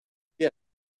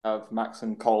Of Max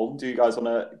and Colm. Do you guys want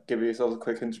to give yourselves a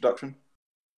quick introduction?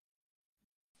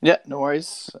 Yeah, no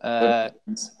worries. My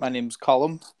name's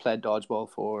Colm. Played dodgeball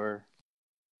for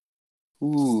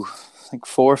I think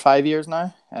 4 or 5 years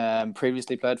now.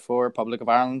 Previously played for Republic of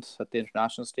Ireland at the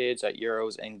international stage at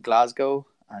Euros in Glasgow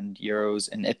and Euros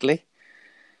in Italy.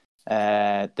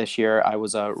 This year I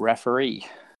was a referee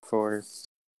for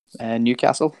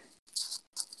Newcastle.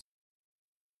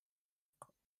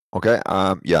 Okay.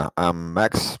 I'm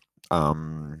Max.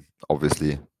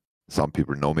 Obviously, some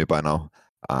people know me by now.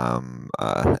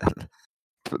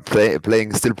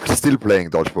 Still playing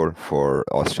dodgeball for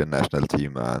Austrian national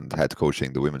team and head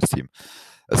coaching the women's team,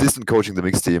 assistant coaching the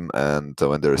mixed team, and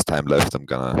when there is time left, I'm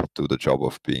gonna do the job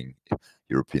of being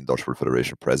European Dodgeball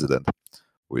Federation president,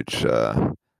 which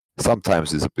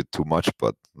sometimes is a bit too much,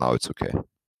 but now it's okay.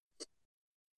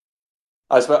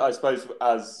 I suppose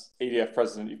as EDF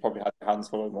president, you've probably had your hands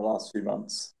full in the last few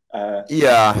months.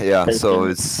 Yeah. So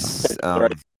it's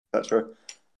etc.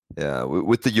 Yeah,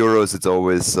 with the Euros, it's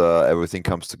always everything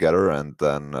comes together, and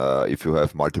then if you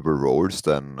have multiple roles,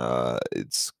 then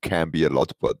it can be a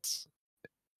lot, but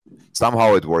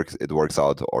somehow it works. It works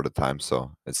out all the time,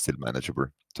 so it's still manageable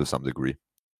to some degree.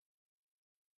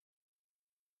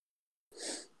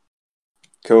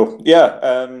 Cool.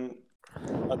 Yeah.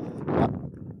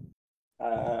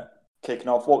 Kicking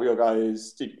off, what were your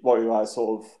guys'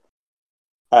 sort of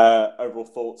overall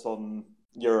thoughts on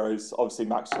Euros? Obviously,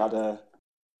 Max had a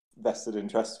vested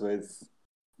interest with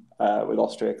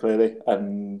Austria clearly,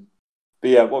 but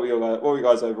yeah, what were your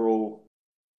guys' overall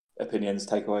opinions,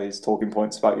 takeaways, talking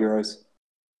points about Euros?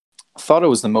 I thought it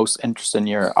was the most interesting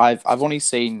year. I've only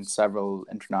seen several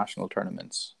international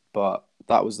tournaments, but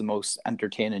that was the most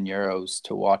entertaining Euros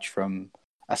to watch from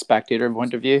a spectator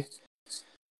point of view.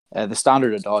 The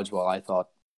standard of dodgeball, I thought,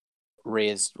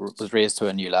 was raised to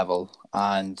a new level,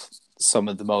 and some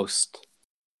of the most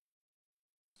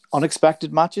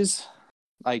unexpected matches.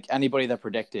 Like anybody that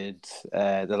predicted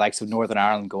the likes of Northern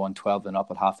Ireland going 12-0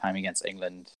 at halftime against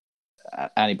England,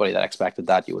 anybody that expected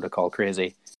that, you would have called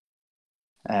crazy.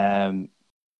 All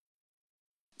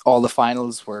the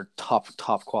finals were top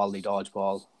quality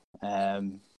dodgeball.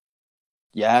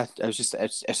 It's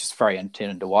just very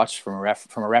entertaining to watch from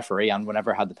a referee, and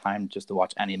whenever I had the time just to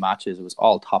watch any matches, it was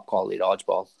all top quality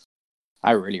dodgeball.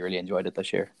 I really enjoyed it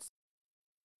this year.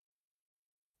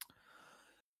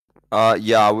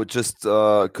 I would just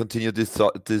continue this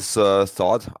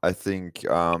thought. I think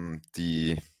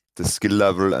the skill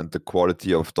level and the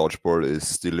quality of dodgeball is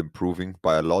still improving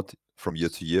by a lot from year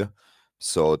to year.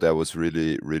 So that was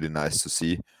really nice to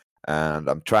see. And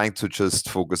I'm trying to just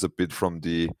focus a bit from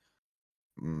the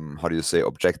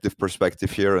objective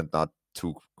perspective here, and not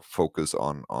to focus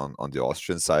on the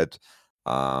Austrian side.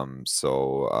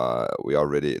 We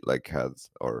already had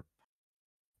or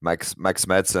Max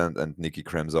Metz and Nikki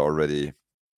Kremser already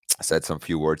said some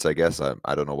few words, I guess.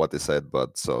 I don't know what they said,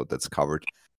 but so that's covered.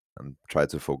 And try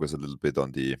to focus a little bit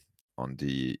on the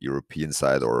European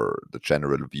side, or the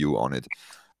general view on it.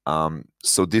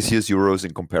 So this year's Euros,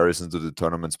 in comparison to the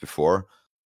tournaments before,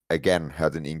 again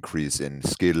had an increase in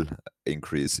skill,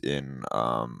 increase in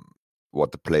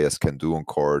what the players can do on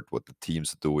court, what the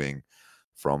teams are doing,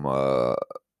 from a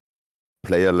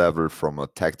player level, from a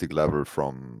tactic level,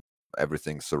 from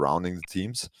everything surrounding the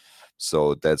teams.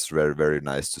 So that's very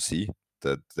nice to see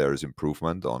that there is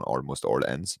improvement on almost all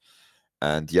ends.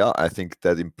 And yeah, I think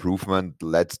that improvement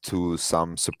led to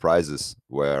some surprises,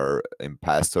 where in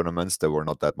past tournaments there were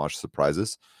not that much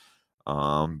surprises.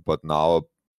 But now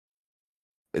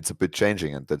it's a bit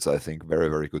changing, and that's, I think,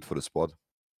 very good for the sport.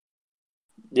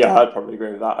 Yeah, I'd probably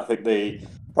agree with that. I think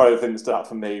probably the thing that stood out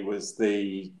for me was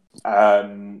the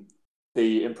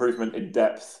improvement in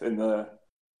depth in the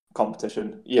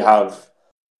competition. You have,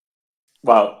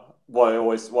 well, what it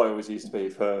always used to be,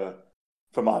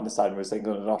 from my understanding, was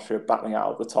England and Austria battling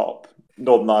out at the top,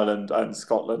 Northern Ireland and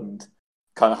Scotland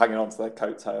kind of hanging on to their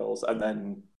coattails, and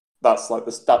then that's like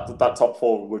that top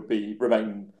four would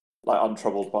remain like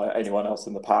untroubled by anyone else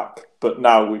in the pack. But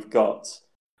now we've got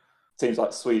teams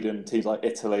like Sweden, teams like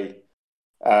Italy,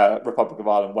 Republic of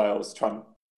Ireland, Wales, that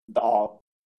are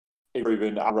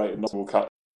improving our rate and will cut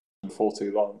for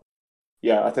too long.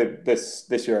 Yeah, I think this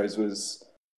Euros was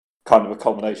kind of a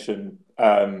culmination,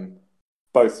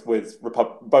 both with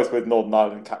Northern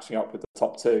Ireland catching up with the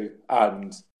top two,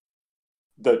 and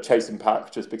the chasing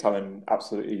pack just becoming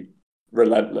absolutely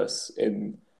relentless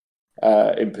in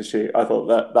pursuit. I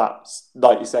thought that's,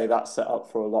 like you say, that set up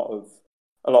for a lot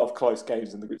of close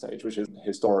games in the group stage, which is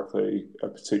historically a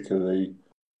particularly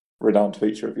renowned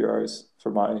feature of Euros,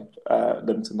 from my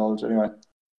limited knowledge anyway.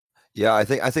 Yeah, I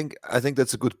think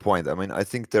that's a good point. I mean, I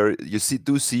think there you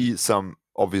see some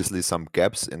obviously some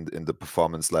gaps in the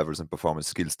performance levels and performance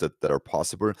skills that are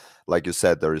possible. Like you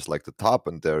said, there is like the top,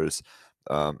 and there is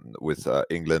with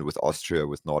England, with Austria,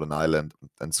 with Northern Ireland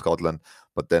and Scotland.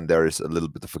 But then there is a little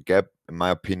bit of a gap, in my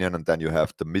opinion. And then you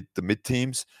have the mid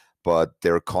teams, but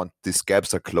these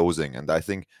gaps are closing, and I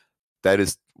think that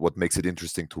is what makes it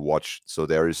interesting to watch. So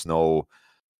there is no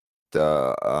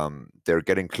they're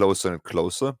getting closer and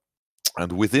closer,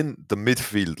 and within the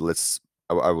midfield,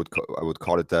 I would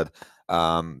call it that.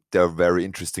 There are very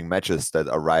interesting matches that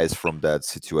arise from that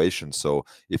situation. So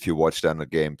if you watch then a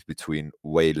game between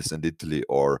Wales and Italy,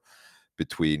 or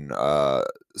between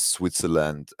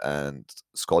Switzerland and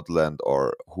Scotland,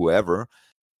 or whoever,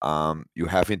 you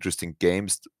have interesting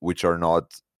games which are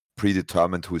not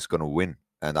predetermined who's going to win,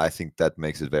 and I think that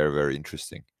makes it very, very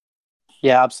interesting.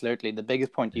 Yeah, absolutely. The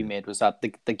biggest point you Yeah. made was that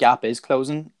the gap is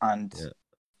closing, and Yeah.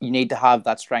 you need to have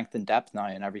that strength and depth now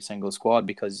in every single squad,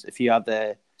 because if you have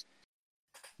the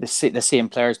same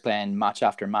players playing match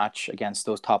after match against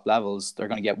those top levels, they're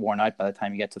going to get worn out by the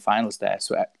time you get to finals day.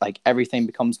 So like everything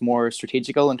becomes more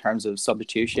strategical in terms of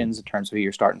substitutions, in terms of who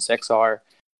your starting six are.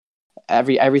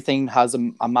 Everything has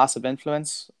a massive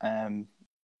influence. It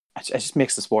just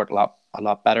makes the sport a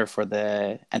lot better for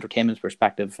the entertainment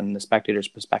perspective and the spectators'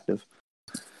 perspective.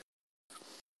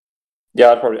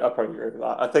 Yeah, I'd probably agree with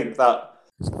that. I think that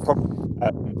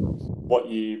what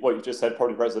you just said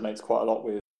probably resonates quite a lot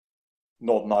with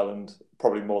Northern Ireland,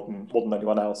 probably more than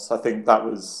anyone else. I think that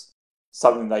was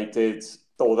something they did,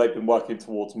 or they've been working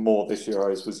towards more this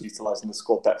Euros, was utilising the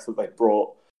squad depth that they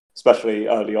brought, especially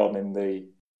early on in the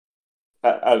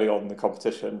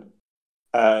competition,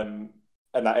 and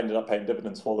that ended up paying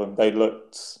dividends for them. They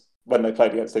looked, when they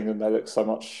played against England, they looked so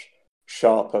much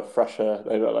sharper, fresher.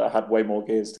 They had way more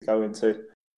gears to go into.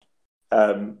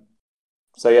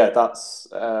 So yeah, that's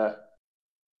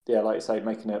like you say,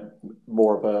 making it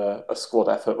more of a squad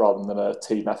effort rather than a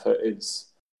team effort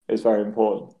is very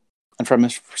important. And from a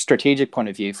strategic point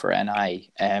of view for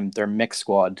NI, their mixed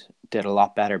squad did a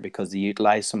lot better because they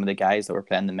utilised some of the guys that were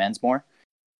playing the men's more.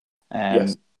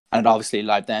 Yes. And it obviously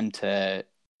allowed them to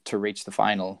reach the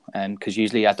final. Because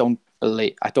usually I don't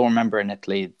remember in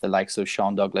Italy the likes of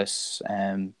Sean Douglas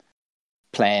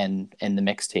playing in the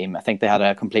mixed team. I think they had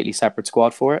a completely separate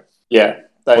squad for it. Yeah.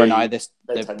 Where now they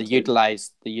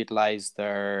utilize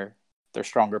their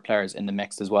stronger players in the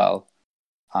mixed as well.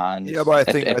 And Yeah, but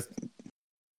I think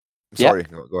sorry,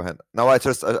 no, go ahead. No, I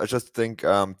just think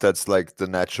that's like the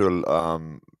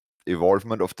natural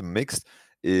evolvement of the mixed,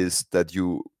 is that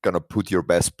you gonna put your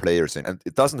best players in, and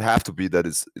it doesn't have to be that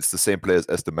it's the same players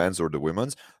as the men's or the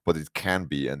women's, but it can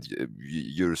be, and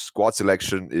your squad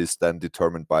selection is then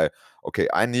determined by, okay,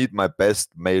 I need my best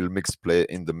male mixed player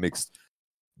in the mixed.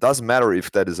 Doesn't matter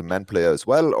if that is a man player as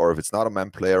well, or if it's not a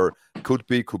man player. Could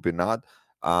be not.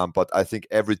 But I think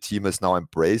every team has now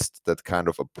embraced that kind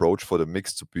of approach for the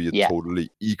mix to be a totally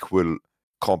equal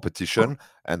competition,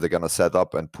 and they're gonna set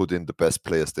up and put in the best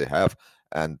players they have,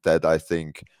 and that, I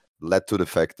think, led to the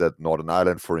fact that Northern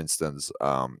Ireland, for instance,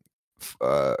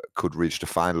 could reach the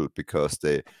final because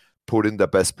they put in the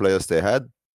best players they had,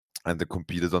 and they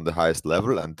competed on the highest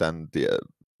level, and then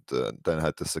then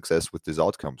had the success with this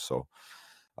outcome. So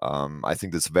I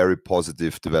think that's very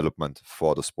positive development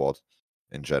for the sport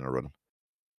in general.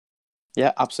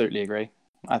 Yeah, absolutely agree.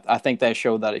 I think they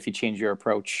show that if you change your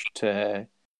approach to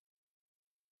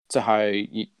how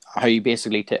you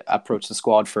basically approach the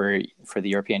squad for the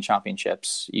European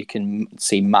Championships, you can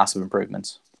see massive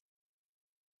improvements.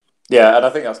 Yeah, and I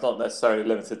think that's not necessarily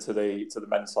limited to the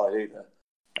men's side either.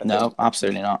 No,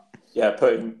 absolutely not. Yeah,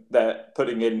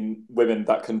 putting in women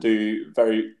that can do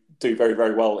very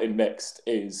very well in mixed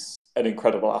is an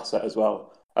incredible asset as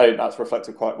well. I think that's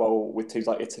reflected quite well with teams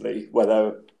like Italy,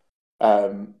 where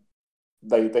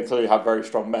they clearly have very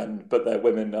strong men, but their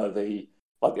women are the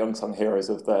unsung heroes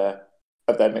of their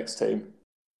mixed team.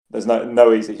 There's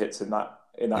no easy hits in that.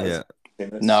 Yeah.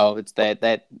 No, it's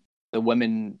that the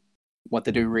women, what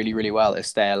they do really, really well is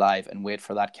stay alive and wait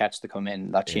for that catch to come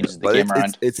in. That changes the game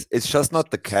around. It's just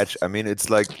not the catch. I mean, it's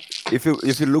like if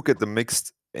you look at the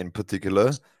mixed in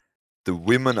particular, the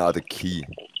women are the key,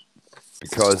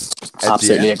 because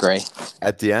absolutely agree.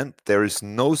 At the end, there is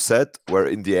no set where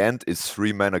in the end it's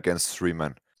 3 men against 3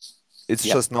 men. It's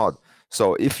just not.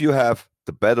 So if you have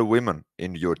the better women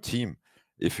in your team,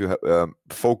 if you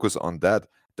focus on that,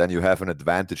 then you have an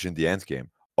advantage in the end game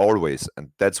always,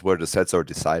 and that's where the sets are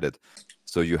decided.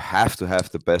 So you have to have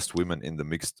the best women in the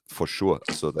mixed for sure.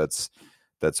 So that's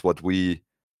what we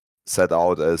set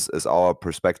out as our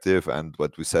perspective, and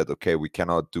what we said. Okay, we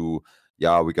cannot do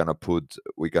yeah, we're gonna put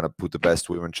the best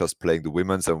women just playing the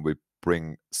women's, and we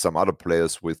bring some other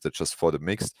players with it just for the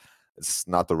mixed. It's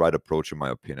not the right approach in my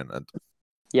opinion. And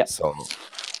Yeah. so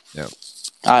yeah,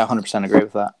 I 100% agree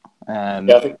with that.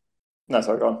 Yeah, I think. No,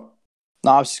 sorry, go on.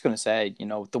 No, I was just going to say,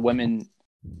 the women.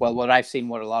 Well, what I've seen,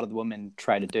 what a lot of the women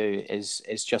try to do is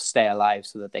just stay alive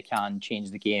so that they can change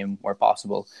the game where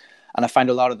possible. And I find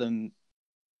a lot of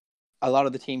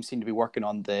the teams seem to be working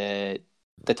on the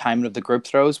timing of the group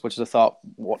throws, which is I thought,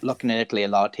 looking at Italy, a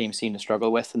lot of teams seem to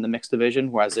struggle with in the mixed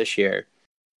division. Whereas this year,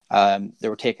 they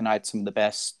were taking out some of the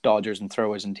best dodgers and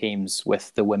throwers in teams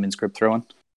with the women's group throwing.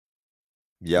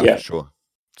 Yeah, for sure.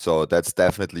 So that's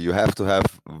definitely, you have to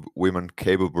have women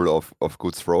capable of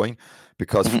good throwing,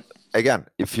 because again,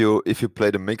 if you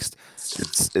play the mixed,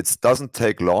 it doesn't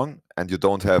take long, and you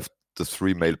don't have the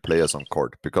 3 male players on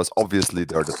court, because obviously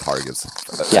they're the targets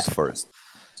at first.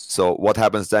 So what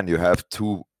happens then? You have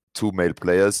two male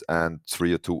players and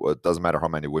 3 or 2, it doesn't matter how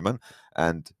many women,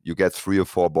 and you get 3 or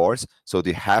 4 bars. So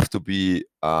they have to be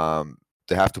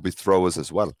throwers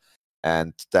as well.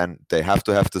 And then they have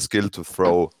to have the skill to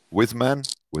throw with men,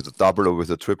 with a double or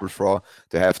with a triple throw.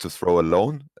 They have to throw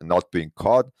alone and not being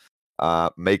caught,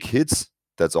 make hits.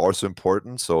 That's also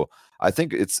important. So I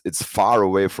think it's far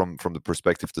away from the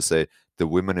perspective to say the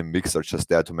women in mixed are just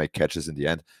there to make catches in the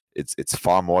end. It's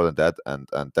far more than that, and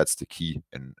that's the key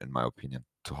in my opinion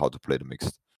to how to play the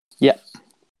mixed. Yeah,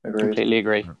 Agreed. Completely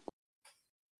agree.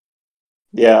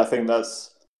 Yeah, I think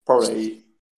that's probably,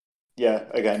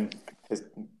 again,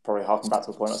 probably harking back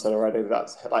to a point I said already.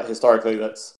 That's like historically,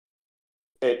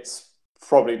 it's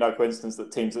probably no coincidence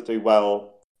that teams that do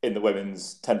well in the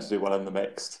women's tend to do well in the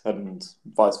mixed, and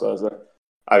vice versa.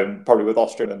 Probably with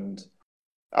Austria, and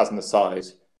as an aside,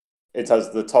 it has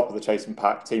the top of the chasing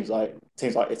pack. Teams like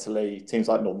Italy, teams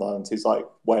like Northern Ireland, teams like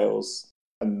Wales,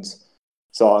 and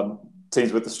so on.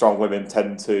 Teams with the strong women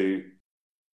tend to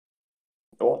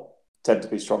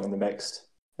be strong in the mixed.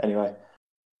 Anyway.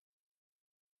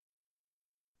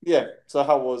 Yeah. So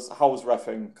how was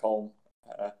reffing, Colm?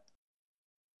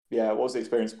 What was the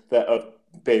experience of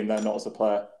being there, not as a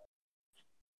player?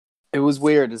 It was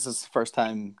weird. This is the first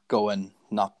time going,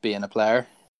 not being a player,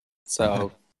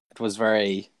 so it was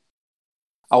very.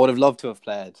 I would have loved to have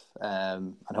played,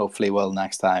 and hopefully will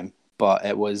next time. But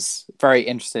it was very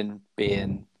interesting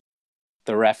being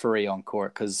the referee on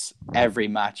court, because every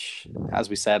match, as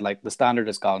we said, like the standard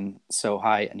has gone so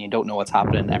high, and you don't know what's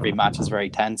happening. Every match is very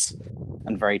tense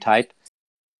and very tight.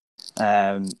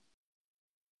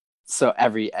 So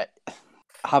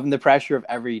having the pressure of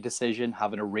every decision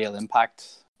having a real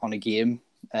impact on a game,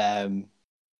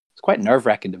 it's quite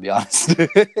nerve-wracking, to be honest.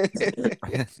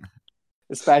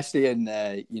 Especially in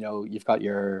you've got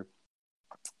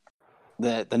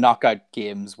the knockout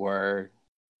games where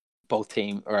both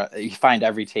team, or you find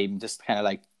every team just kind of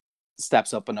like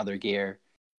steps up another gear.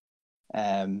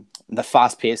 The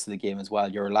fast pace of the game as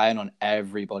well. You're relying on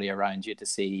everybody around you to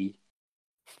see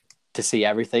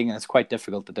everything, and it's quite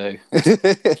difficult to do,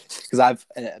 because I've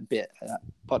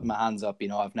put my hands up.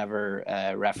 I've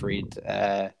never refereed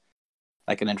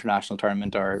like an international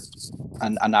tournament or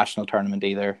a national tournament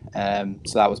either.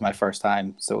 So that was my first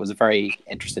time. So it was a very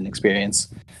interesting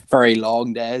experience. Very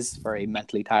long days, very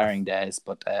mentally tiring days,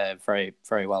 but very,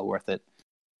 very well worth it.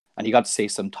 And you got to see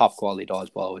some top quality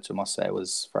dodgeball, which I must say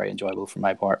was very enjoyable for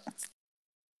my part.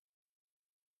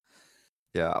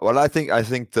 Yeah, well, I think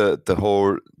the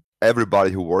whole,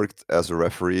 everybody who worked as a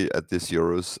referee at this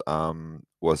Euros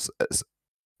was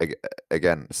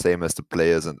again same as the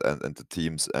players and the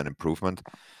teams, an improvement.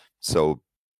 So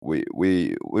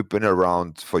we've been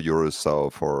around for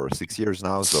Euros for 6 years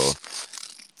now. So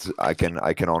I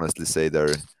can honestly say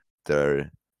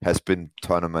there has been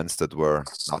tournaments that were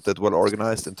not that well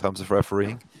organized in terms of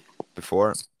refereeing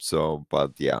before. So,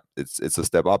 but yeah, it's a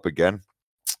step up again,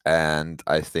 and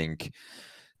I think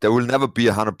there will never be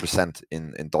 100%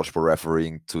 in dodgeball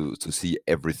refereeing to see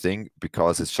everything,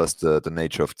 because it's just the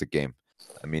nature of the game.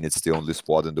 I mean, it's the only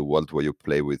sport in the world where you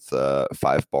play with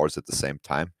 5 bars at the same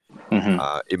time.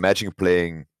 Imagine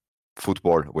playing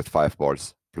football with 5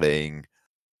 bars, playing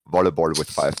volleyball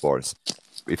with 5 bars.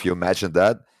 If you imagine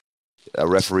that, a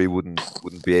referee wouldn't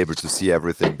be able to see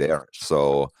everything there.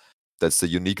 So that's the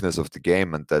uniqueness of the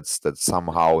game, and that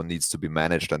somehow needs to be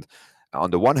managed. And on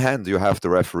the one hand, you have the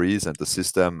referees and the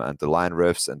system and the line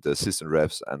refs and the assistant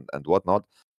refs and whatnot.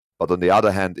 But on the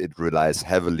other hand, it relies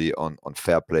heavily on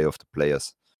fair play of the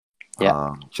players.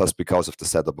 Yeah. Just because of the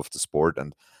setup of the sport.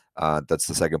 And that's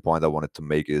the second point I wanted to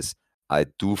make, is I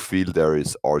do feel there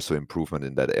is also improvement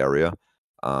in that area,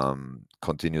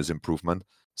 continuous improvement.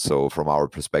 So from our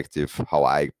perspective, how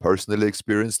I personally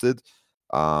experienced it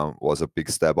was a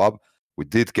big step up. We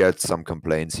did get some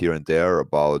complaints here and there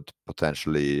about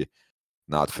potentially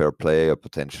not fair play or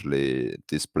potentially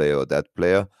this player or that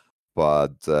player,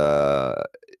 but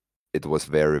it was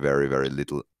very, very, very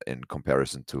little in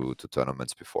comparison to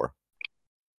tournaments before.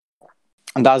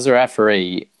 And as a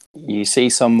referee, you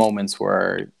see some moments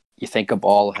where you think a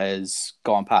ball has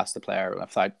gone past the player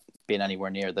without being anywhere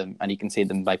near them, and you can see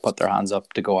them put their hands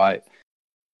up to go out.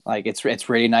 Like it's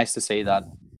really nice to see that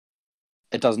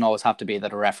it doesn't always have to be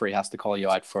that a referee has to call you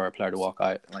out for a player to walk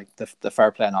out. Like the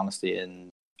fair play and honesty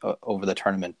over the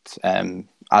tournament,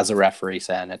 as a referee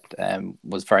saying it,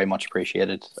 was very much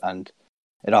appreciated, and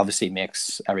it obviously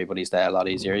makes everybody's day a lot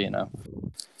easier,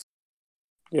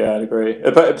 Yeah, I'd agree.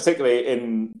 But particularly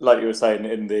in, like you were saying,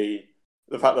 in the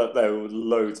fact that there were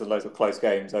loads and loads of close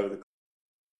games over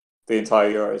the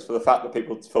entire Euros, for the fact that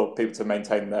people to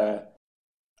maintain their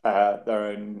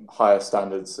own higher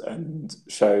standards and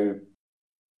show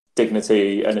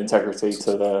dignity and integrity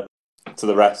to the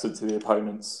refs and to the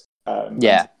opponents.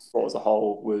 Yeah. Sport as a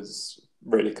whole was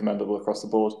really commendable across the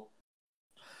board.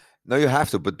 No, you have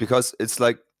to, but because it's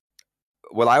like,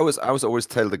 well, I was always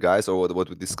tell the guys, or what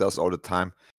we discuss all the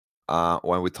time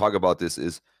when we talk about this,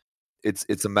 is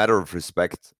it's a matter of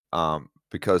respect.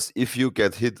 Because if you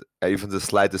get hit, even the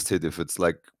slightest hit, if it's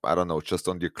like, I don't know, just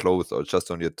on your clothes or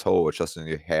just on your toe or just on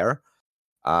your hair,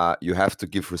 you have to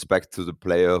give respect to the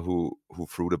player who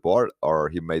threw the ball or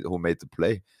who made the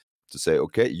play, to say,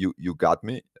 okay, you got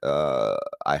me,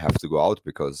 I have to go out,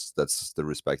 because that's the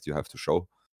respect you have to show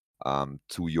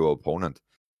to your opponent.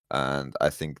 And I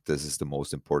think this is the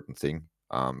most important thing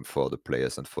for the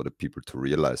players and for the people to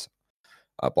realize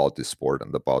about this sport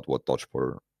and about what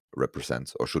dodgeball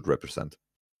represents or should represent.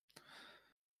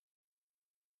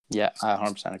 Yeah, I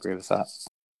 100% agree with that.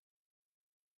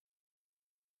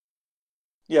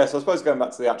 Yeah, so I suppose going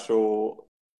back to the actual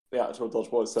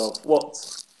dodgeball itself,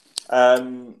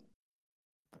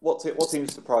 what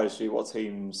teams surprised you? What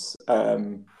teams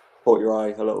caught your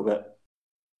eye a little bit?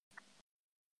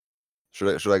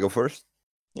 Should I go first?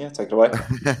 Yeah, take it away.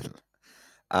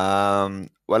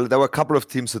 Well, there were a couple of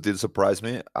teams that did surprise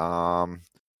me.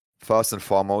 First and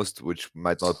foremost, which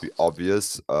might not be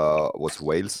obvious, was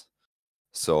Wales.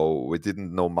 So we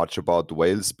didn't know much about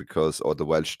Wales or the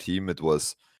Welsh team.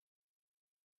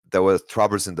 There were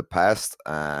troubles in the past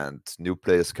and new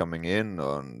players coming in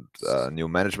and new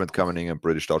management coming in, and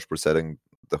British Dodgeball setting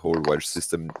the whole Welsh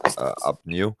system up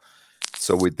new.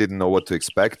 So we didn't know what to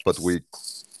expect, but we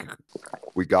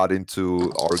got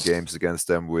into our games against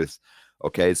them with,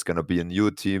 okay, it's going to be a new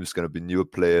team, it's going to be new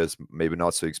players, maybe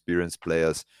not so experienced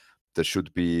players. That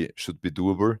should be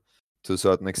doable to a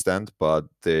certain extent, but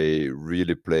they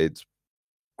really played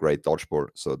great dodgeball.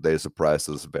 So they surprised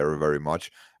us very, very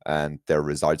much. And their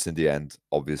results in the end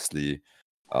obviously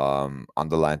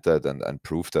underlined that and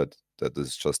proved that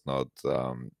is just not.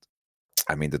 I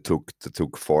mean, they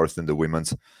took fourth in the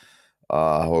women's.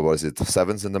 What was it?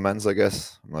 Seventh in the men's, I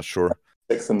guess. I'm not sure.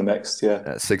 Sixth in the mixed,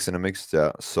 yeah. Sixth in the mixed,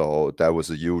 yeah. So that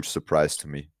was a huge surprise to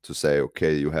me, to say,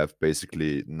 okay, you have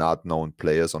basically not known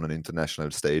players on an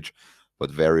international stage, but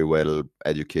very well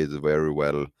educated, very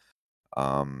well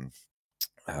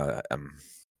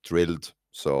drilled.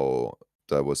 So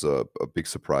that was a big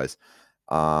surprise.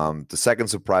 The second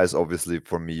surprise, obviously,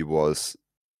 for me was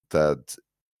that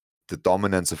the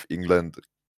dominance of England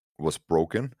was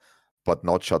broken, but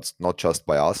not just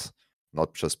by us,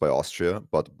 not just by Austria,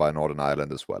 but by Northern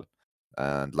Ireland as well.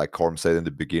 And like Colm said in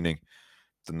the beginning,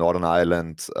 the Northern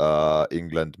Ireland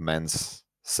England men's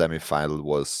semi-final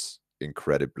was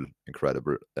incredible,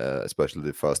 especially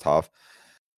the first half,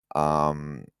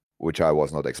 which I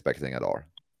was not expecting at all.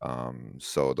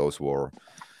 So those were,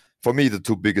 for me, the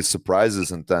two biggest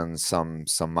surprises, and then some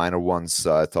minor ones.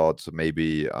 I thought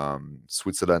maybe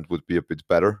Switzerland would be a bit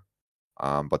better,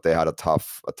 but they had a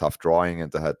tough drawing and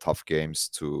they had tough games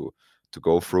to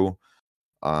go through.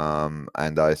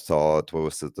 And I thought, what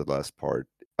was the last part?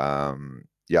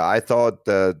 I thought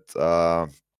that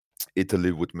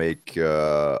Italy would make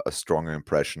a stronger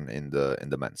impression in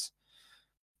the men's.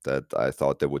 That I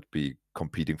thought they would be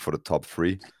competing for the top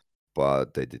three,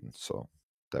 but they didn't. So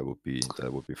that would be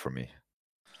for me.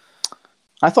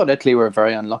 I thought Italy were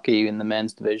very unlucky in the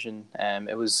men's division.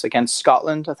 It was against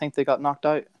Scotland. I think they got knocked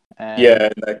out. Yeah,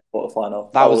 in the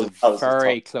quarterfinal. That was a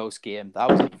very close game.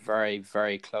 That was a very,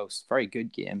 very close, very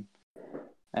good game.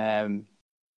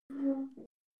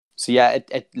 So yeah,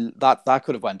 that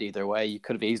could have went either way. You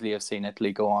could have easily have seen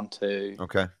Italy go on to.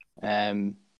 Okay.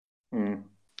 I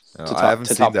haven't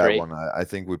seen that three. one. I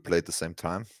think we played the same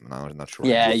time. No, I'm not sure.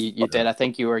 Yeah, you did. I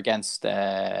think you were against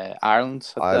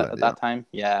Ireland at that time.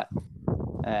 Yeah.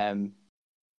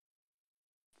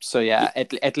 So yeah,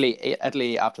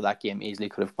 Italy after that game easily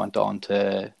could have went on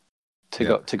to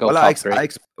Yeah. go Well, top three.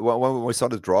 when we saw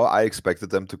the draw, I expected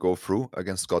them to go through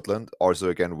against Scotland. Also,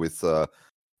 again with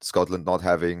Scotland not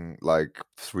having like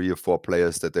 3 or 4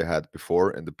 players that they had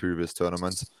before in the previous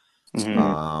tournaments,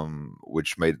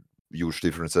 which made huge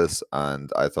differences.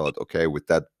 And I thought, okay, with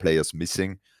that players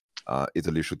missing,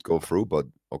 Italy should go through. But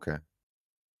okay.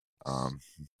 I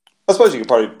suppose you could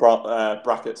probably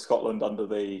bracket Scotland under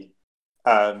the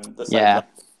same level,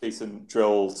 decent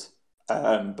drilled,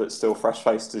 but still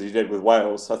fresh-faced as you did with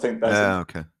Wales. I think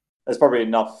there's probably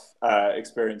enough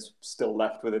experience still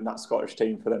left within that Scottish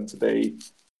team for them to be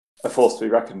a force to be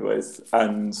reckoned with.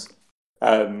 And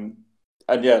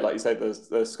yeah, like you say,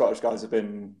 the Scottish guys have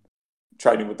been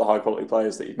training with the high-quality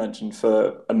players that you've mentioned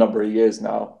for a number of years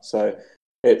now. So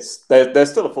they're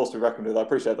still a force to be reckoned with. I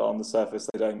appreciate that on the surface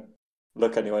they don't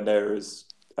look anywhere near as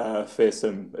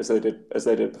fearsome as they did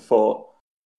before.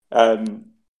 But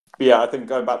yeah, I think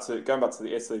going back to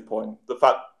the Italy point, the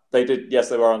fact they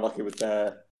were unlucky with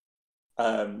their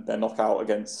knockout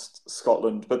against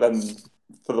Scotland, but then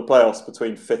for the playoffs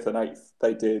between 5th and 8th,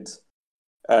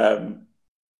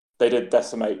 they did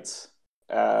decimate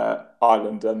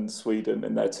Ireland and Sweden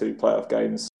in their 2 playoff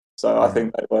games. So I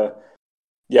think they were,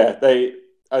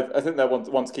 I think they're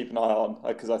one to keep an eye on,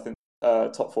 because I think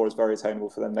top 4 is very attainable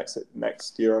for them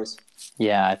next Euros.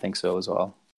 Yeah, I think so as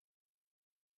well.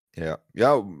 Yeah.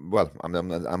 Well,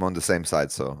 I'm on the same side,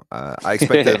 so I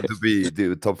expect them to be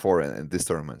the top 4 in this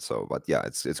tournament. So, but yeah,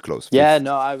 it's close. Yeah,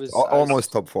 no, I was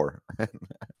almost top 4.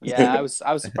 Yeah, I was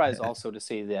surprised also to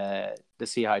see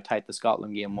how tight the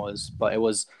Scotland game was, but it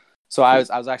was. So I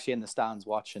was actually in the stands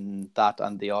watching that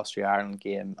and the Austria-Ireland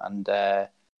game, and I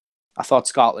thought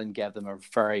Scotland gave them a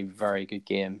very, very good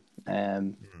game.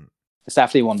 It's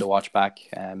definitely one to watch back.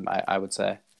 I would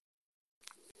say.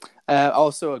 I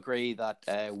also agree that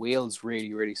Wales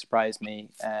really, really surprised me,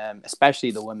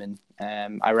 especially the women.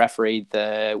 I refereed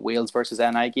the Wales versus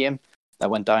NI game that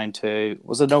went down to,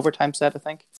 was it an overtime set, I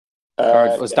think? Or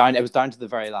it was down to the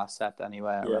very last set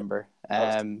anyway, I remember.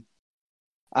 And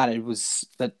it was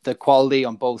the quality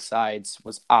on both sides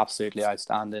was absolutely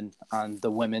outstanding. And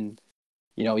the women,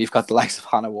 you've got the likes of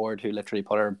Hannah Ward, who literally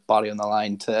put her body on the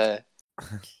line to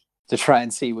try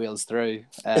and see Wales through.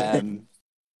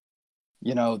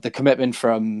 The commitment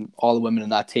from all the women in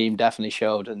that team definitely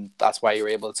showed, and that's why you were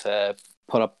able to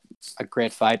put up a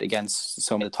great fight against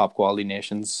some of the top quality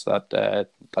nations that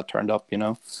turned up.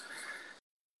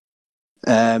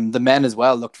 The men as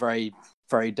well looked very,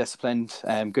 very disciplined.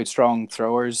 Good, strong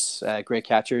throwers, great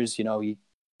catchers.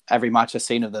 Every match I've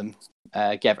seen of them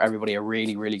gave everybody a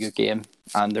really, really good game,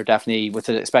 and they're definitely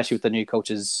especially with the new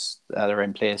coaches that are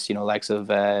in place. Likes of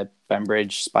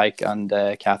Bembridge, Spike, and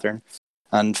Catherine.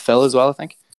 And Phil as well, I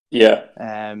think. Yeah.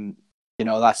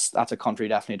 That's a country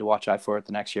definitely to watch out for at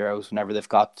the next Euros whenever they've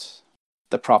got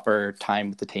the proper time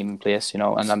with the team in place. And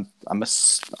I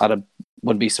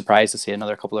wouldn't be surprised to see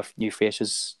another couple of new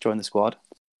faces join the squad.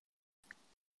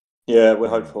 Yeah, we're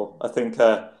hopeful. I think,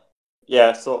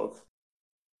 sort of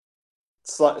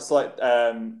slight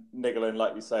niggling,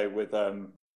 like you say, with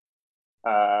Glasgow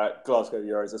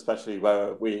Euros, especially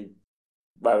where we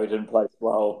didn't play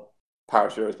well.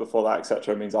 Paris Euros before that,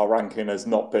 etc., means our ranking has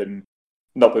not been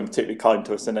particularly kind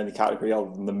to us in any category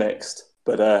other than the mixed.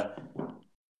 But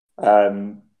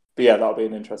yeah, that'll be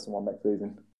an interesting one next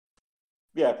season.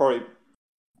 Yeah, probably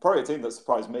a team that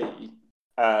surprised me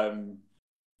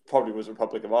probably was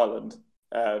Republic of Ireland.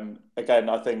 Again,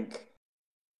 I think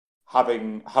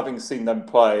having seen them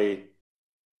play,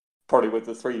 probably with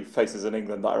the 3 faces in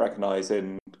England that I recognise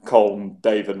in Colm,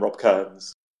 Dave, and Rob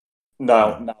Kearns,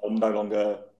 now no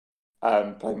longer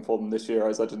playing for them this year,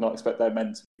 as I did not expect their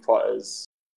men to be quite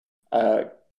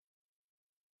a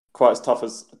tough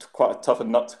a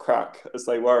nut to crack as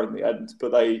they were in the end.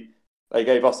 But they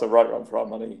gave us a right run for our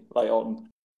money late on.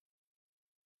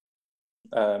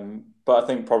 But I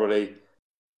think probably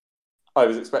I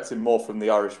was expecting more from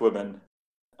the Irish women.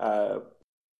 I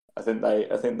think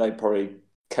they probably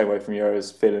came away from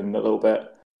Euros feeling a little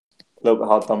bit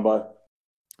hard done by.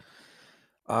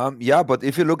 Yeah, but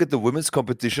if you look at the women's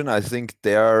competition, I think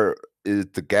the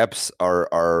gaps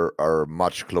are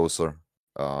much closer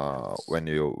when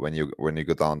you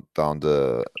go down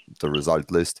the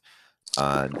result list,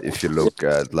 and if you look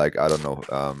at, like, I don't know,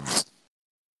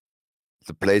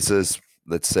 the places,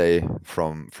 let's say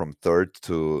from 3rd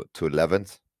to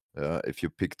 11th, if you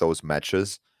pick those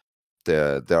matches,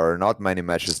 there are not many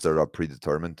matches that are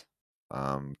predetermined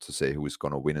to say who is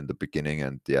going to win in the beginning,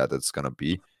 and that's going to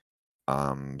be.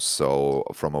 So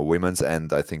from a women's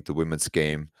end, I think the women's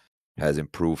game has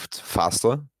improved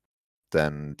faster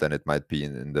than it might be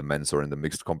in the men's or in the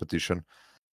mixed competition,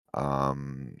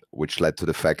 which led to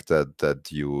the fact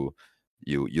that you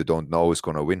don't know who's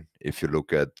going to win. If you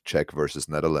look at Czech versus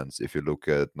Netherlands, if you look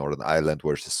at Northern Ireland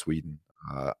versus Sweden,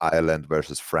 Ireland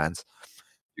versus France,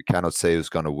 you cannot say who's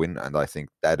going to win. And I think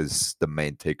that is the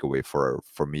main takeaway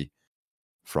for me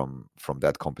from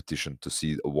that competition, to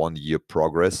see a 1 year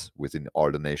progress within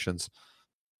all the nations,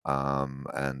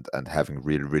 and having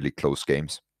really, really close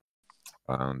games.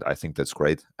 And I think that's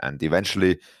great. And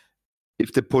eventually,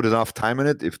 if they put enough time in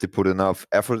it, if they put enough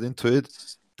effort into it,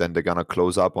 then they're gonna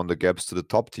close up on the gaps to the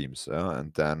top teams,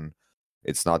 and then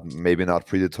it's maybe not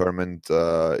predetermined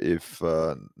if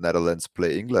Netherlands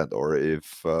play England, or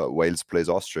if Wales plays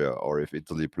Austria, or if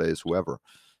Italy plays whoever.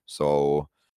 So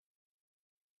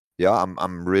yeah,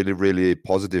 I'm really, really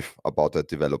positive about that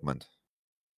development.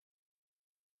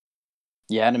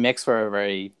 Yeah, and it makes for a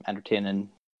very entertaining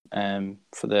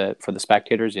for the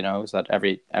spectators. Is that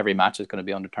every match is going to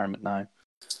be undetermined now.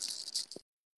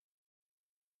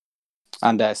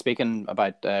 And speaking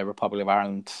about Republic of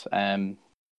Ireland, I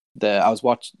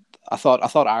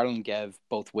thought Ireland gave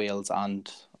both Wales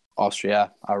and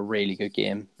Austria a really good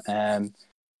game.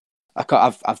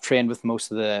 I've trained with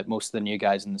most of the new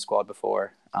guys in the squad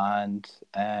before, and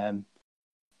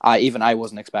I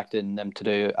wasn't expecting them to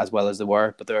do as well as they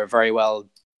were, but they were very well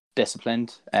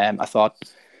disciplined. I thought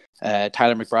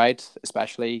Tyler McBride,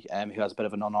 especially, who has a bit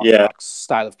of an unorthodox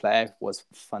style of play, was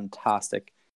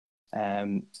fantastic.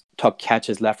 Took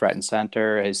catches left, right, and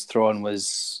centre. His throwing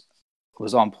was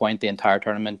on point the entire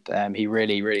tournament. He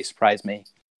really, really surprised me.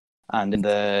 And in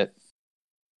the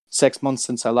 6 months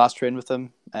since I last trained with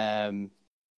him,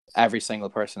 every single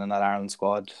person in that Ireland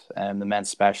squad, the men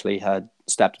especially, had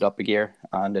stepped it up a gear,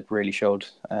 and it really showed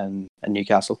in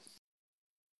Newcastle.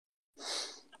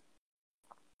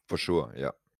 For sure,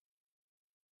 yeah.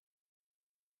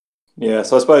 Yeah,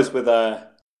 so I suppose with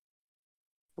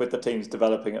the teams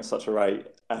developing at such a rate,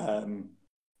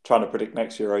 trying to predict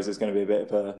next Euros is going to be a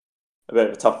bit of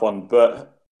a tough one.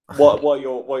 But what are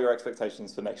your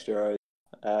expectations for next Euros?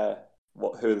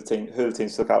 Who are the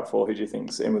teams to look out for? Who do you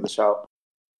think's in with a shout?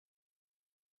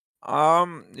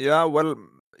 Yeah, well,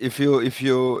 if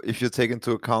you take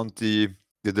into account the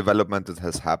development that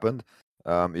has happened,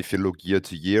 if you look year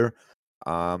to year,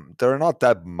 there are not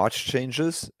that much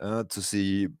changes to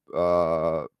see.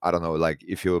 I don't know, like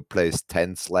if you placed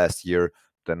 10th last year,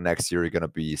 then next year you're gonna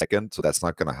be second, so that's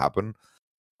not gonna happen,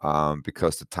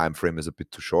 because the time frame is a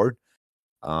bit too short.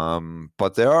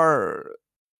 But there are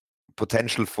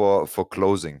potential for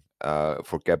closing,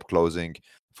 for gap closing,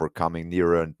 for coming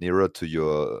nearer and nearer to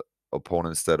your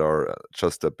opponents that are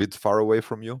just a bit far away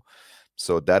from you.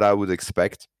 So that I would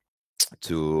expect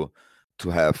to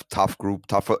have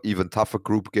even tougher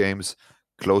group games,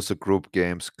 closer group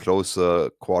games, closer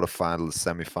quarterfinals,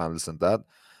 semifinals, and that.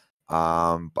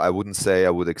 I wouldn't say I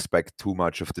would expect too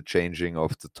much of the changing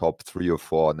of the top 3 or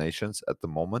 4 nations at the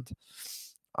moment.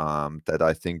 That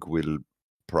I think will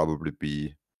probably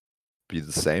be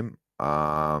the same.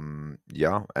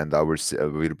 Yeah, and I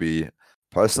will be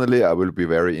personally, I will be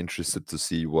very interested to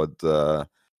see what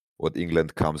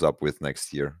England comes up with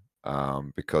next year,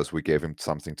 because we gave him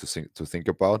something to think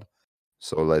about.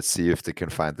 So let's see if they can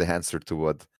find the answer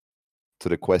to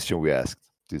the question we asked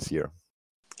this year.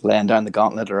 Laying down the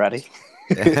gauntlet already.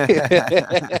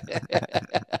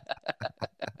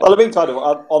 Well, I mean, kind of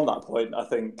on that point, I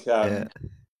think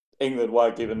England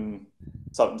were given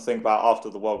something to think about after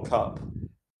the World Cup,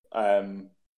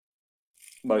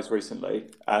 most recently,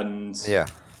 and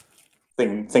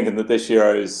thinking that this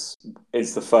Euro is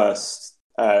the first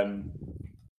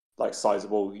like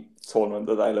sizable tournament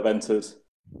that they'll have entered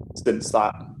since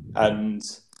that, and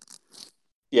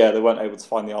they weren't able to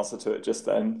find the answer to it just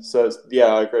then. So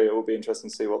I agree. It will be interesting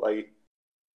to see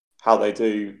how they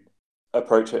do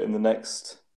approach it in the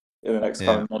next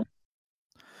coming month.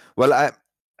 Well,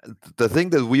 the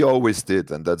thing that we always did,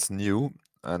 and that's new,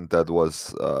 and that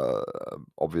was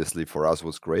obviously for us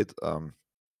was great,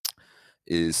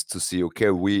 is to see,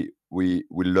 okay, we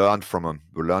learned from him.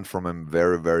 We learned from him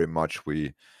very, very much.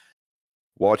 We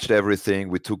watched everything.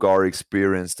 We took our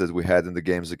experience that we had in the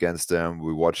games against them.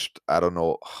 We watched, I don't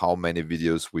know how many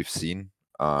videos we've seen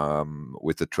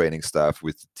with the training staff,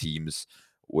 with the teams,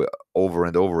 over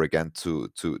and over again to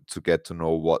get to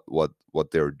know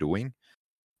what they're doing,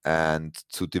 and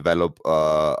to develop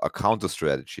a counter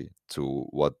strategy to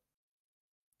what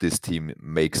this team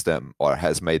makes them or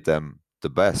has made them the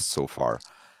best so far.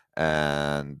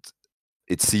 And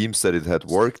it seems that it had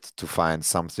worked to find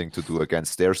something to do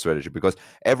against their strategy, because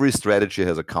every strategy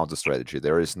has a counter strategy.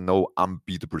 There is no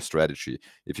unbeatable strategy.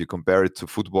 If you compare it to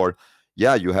football,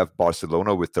 you have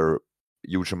Barcelona with their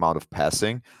huge amount of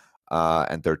passing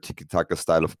and their tiki-taka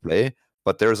style of play,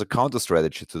 but there's a counter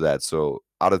strategy to that. So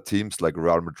other teams like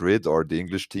Real Madrid or the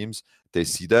English teams, they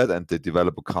see that and they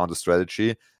develop a counter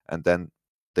strategy, and then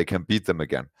they can beat them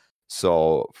again.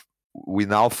 So we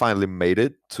now finally made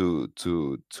it to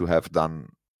have done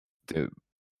the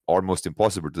almost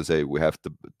impossible to say we have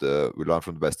we learned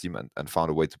from the best team and found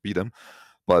a way to beat them.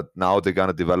 But now they're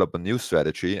gonna develop a new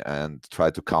strategy and try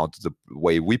to counter the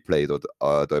way we played or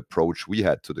the approach we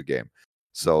had to the game.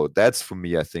 So that's for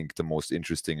me, I think, the most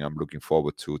interesting. I'm looking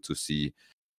forward to see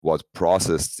what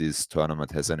process this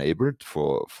tournament has enabled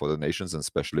for the nations and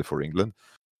especially for England,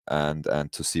 and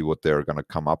to see what they're gonna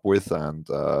come up with and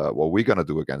what we're gonna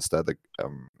do against that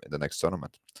in the next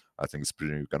tournament. I think it's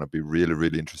gonna be really,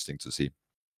 really interesting to see.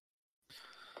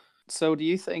 So, do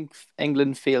you think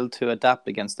England failed to adapt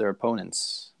against their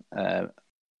opponents? I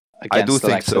do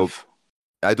think so.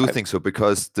 I do think so,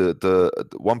 because the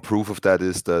one proof of that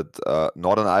is that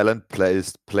Northern Ireland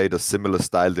played a similar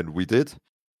style than we did,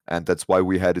 and that's why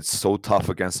we had it so tough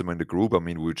against them in the group. I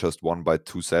mean, we just won by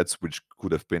 2 sets, which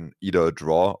could have been either a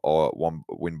draw or one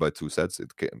win by 2 sets.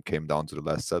 It came down to the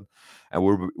last set,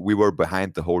 and we were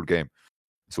behind the whole game,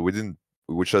 so we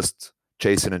were just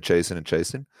chasing,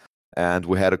 and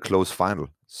we had a close final.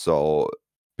 So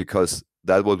because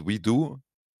that's what we do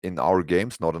in our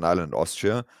games, Northern Ireland and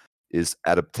Austria, is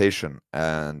adaptation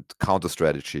and counter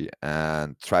strategy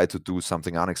and try to do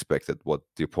something unexpected, what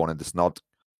the opponent is not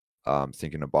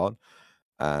thinking about.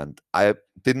 And I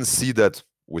didn't see that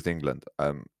with England.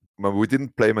 We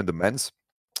didn't play them in the men's,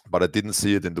 but I didn't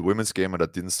see it in the women's game, and I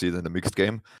didn't see it in the mixed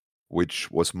game,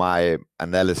 which was my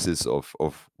analysis of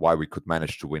why we could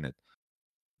manage to win it.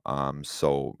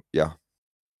 So yeah.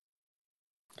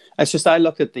 It's just I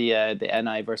looked at the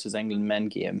NI versus England men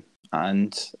game,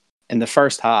 and in the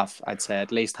first half, I'd say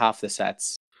at least half the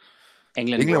sets,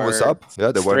 England was up.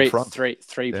 Yeah, they were in front.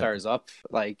 Three players up.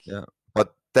 Yeah,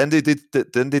 but then they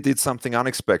did something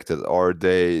unexpected, or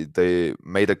they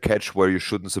made a catch where you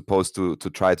shouldn't supposed to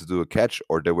try to do a catch,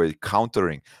 or they were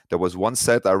countering. There was one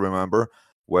set I remember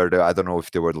where I don't know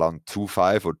if they were down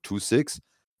 2-5 or 2-6,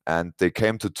 and they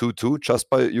came to 2-2 just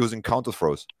by using counter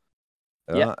throws.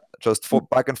 Yeah. Just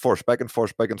back and forth. It's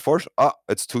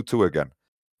 2-2 again.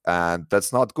 And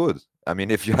that's not good. I mean,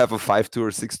 if you have a 5-2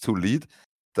 or 6-2 lead,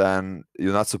 then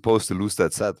you're not supposed to lose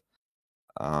that set.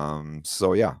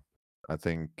 So yeah, I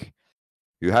think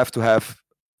you have to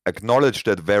acknowledge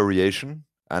that variation.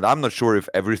 And I'm not sure if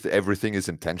everything is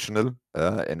intentional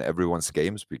in everyone's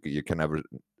games, because you can never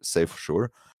say for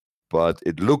sure. But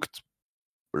a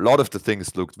lot of the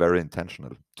things looked very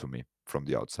intentional to me from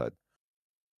the outside.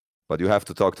 But you have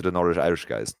to talk to the Northern Irish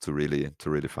guys to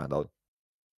really find out.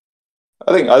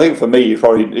 I think for me, you've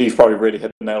probably really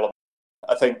hit the nail on.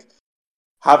 I think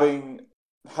having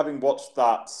watched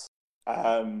that,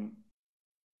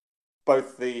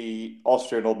 both the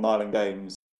Austria Northern Ireland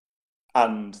games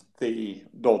and the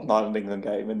Northern Ireland England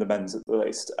game in the men's at the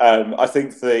least, I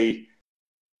think the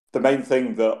main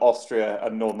thing that Austria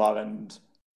and Northern Ireland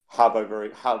have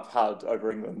had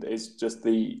over England is just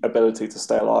the ability to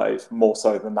stay alive, more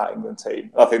so than that England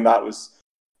team. I think that was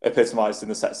epitomised in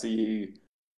the sets that you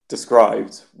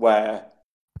described, where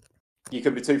you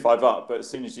could be 2-5 up, but as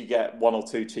soon as you get 1 or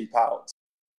 2 cheap outs,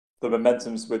 the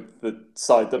momentum's with the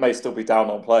side that may still be down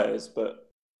on players, but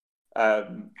are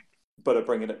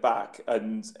bringing it back.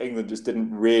 And England just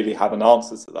didn't really have an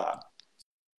answer to that,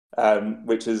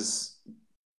 which is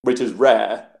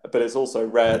rare, but it's also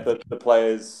rare that the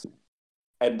players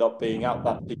end up being out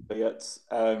that deeply at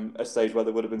a stage where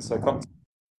they would have been so comfortable.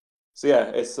 So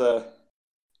yeah, it's a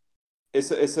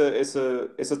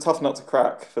tough nut to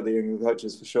crack for the England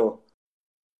coaches for sure.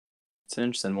 It's an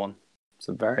interesting one. It's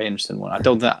a very interesting one. I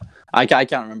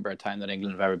can't remember a time that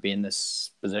England have ever been in this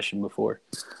position before.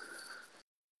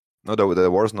 No,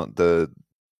 there was not.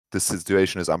 This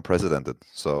situation is unprecedented.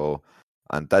 So,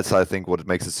 and that's, I think, what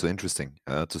makes it so interesting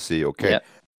to see. Okay,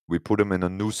 we put them in a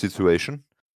new situation,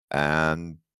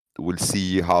 and we'll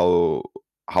see how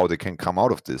they can come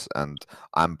out of this. And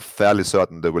I'm fairly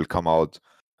certain they will come out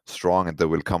strong, and they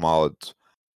will come out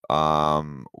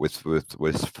with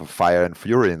fire and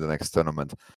fury in the next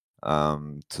tournament,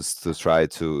 to try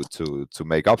to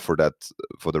make up for that,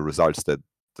 for the results that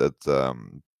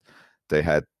they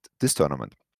had this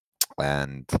tournament.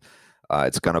 And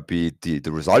it's gonna be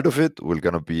the result of it will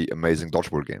gonna be amazing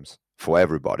dodgeball games for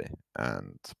everybody,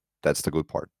 and that's the good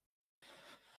part.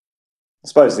 I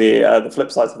suppose the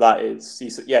flip side to that is,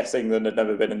 yes, England had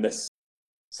never been in this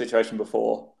situation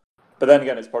before, but then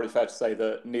again, it's probably fair to say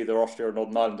that neither Austria or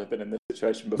Northern Ireland have been in this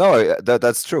situation before. No,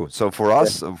 that's true. So for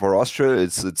us, for Austria,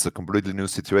 it's a completely new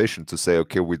situation to say,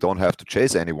 okay, we don't have to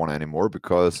chase anyone anymore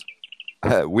because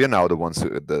we're now the ones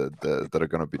that are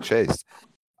going to be chased.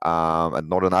 And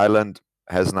Northern Ireland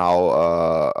has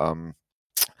now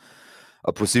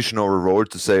a position or a role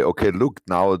to say, okay, look,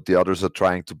 now the others are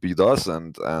trying to beat us,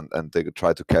 and they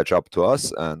try to catch up to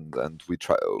us, and we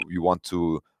want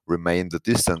to remain the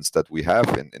distance that we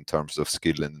have in terms of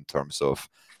skill and in terms of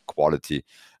quality.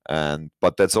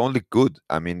 But that's only good.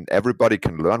 I mean, everybody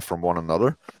can learn from one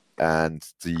another, and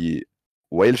the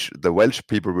Welsh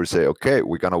people will say, okay,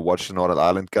 we're gonna watch the Northern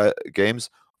Ireland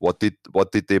games. What did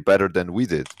they better than we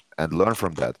did, and learn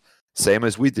from that, same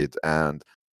as we did, and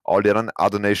all the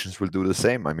other nations will do the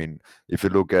same. I mean, if you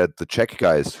look at the Czech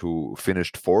guys who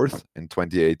finished 4th in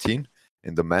 2018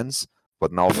 in the men's,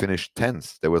 but now finished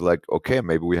 10th, they were like, okay,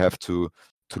 maybe we have to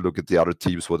look at the other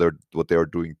teams what they are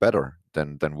doing better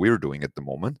than we're doing at the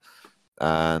moment,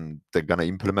 and they're gonna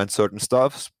implement certain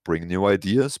stuff, bring new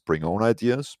ideas, bring own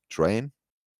ideas, train,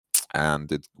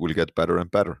 and it will get better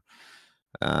and better.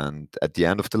 And at the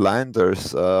end of the line,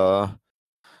 there's I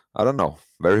don't know,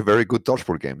 very very good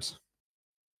dodgeball games.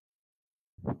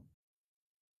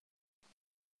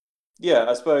 Yeah,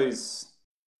 I suppose.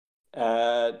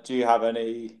 Do you have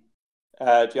any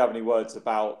words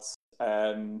about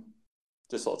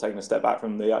just sort of taking a step back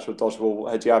from the actual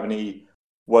dodgeball? Do you have any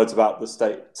words about the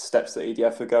steps that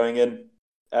EDF are going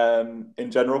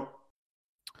in general?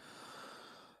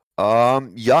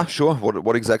 Yeah, sure.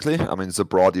 What exactly? I mean, it's a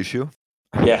broad issue.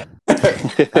 Yeah. Let's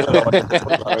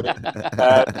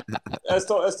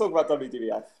talk about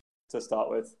WDBF to start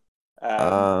with.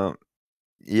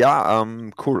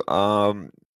 Cool.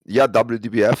 Yeah,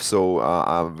 WDBF. So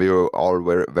we're all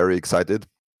very very excited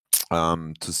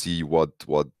to see what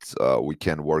we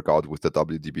can work out with the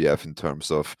WDBF in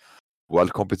terms of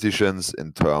world competitions,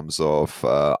 in terms of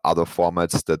other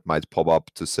formats that might pop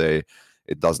up, to say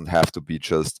it doesn't have to be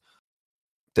just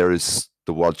there is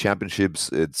the World Championships.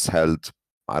 It's held,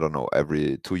 I don't know,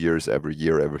 every 2 years, every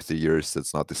year, every 3 years.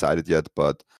 That's not decided yet,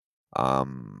 but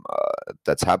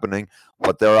that's happening.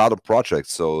 But there are other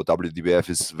projects. So WDBF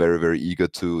is very very eager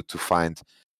to find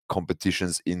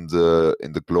competitions in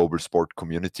the global sport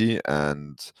community,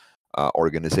 and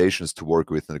organizations to work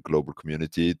with in the global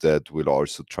community that will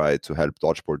also try to help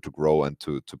dodgeball to grow and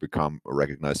to become a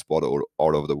recognized sport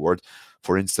all over the world.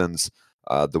 For instance,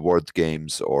 the World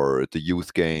Games or the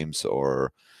Youth Games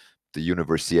or the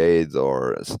Universiade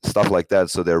or stuff like that.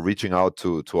 So they're reaching out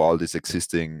to all these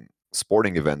existing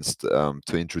sporting events to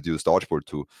introduce dodgeball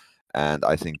to, and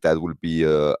I think that will be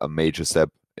a major step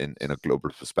in a global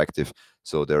perspective.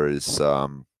 So there is a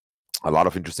lot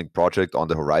of interesting project on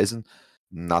the horizon.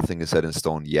 Nothing is set in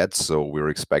stone yet, so we're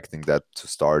expecting that to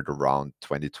start around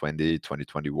 2020,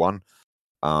 2021,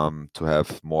 to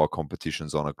have more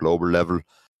competitions on a global level.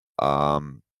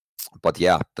 But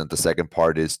yeah, then the second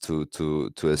part is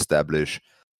to establish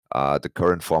the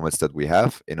current formats that we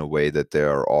have in a way that they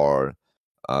are all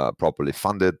properly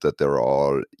funded, that they're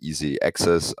all easy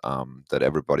access, that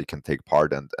everybody can take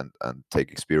part and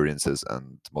take experiences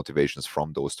and motivations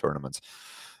from those tournaments.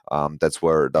 That's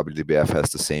where WDBF has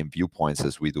the same viewpoints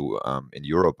as we do in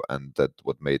Europe, and that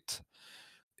what made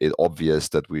it obvious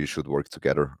that we should work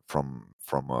together from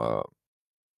a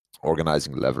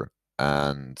organizing level.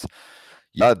 And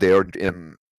yeah,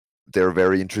 they're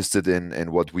very interested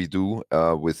in what we do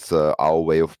with our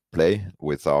way of play,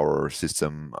 with our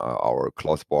system, our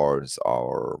cloth bars,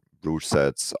 our rule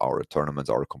sets, our tournaments,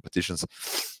 our competitions.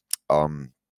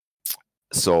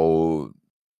 So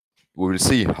we will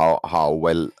see how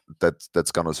well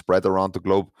that's gonna spread around the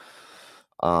globe.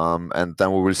 And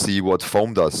then we will see what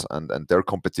Foam does and their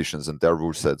competitions and their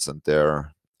rule sets and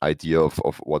their idea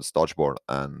of what's dodgeball.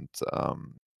 And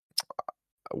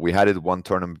we had it one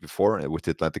tournament before with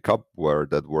the Atlantic Cup where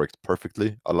that worked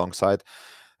perfectly alongside,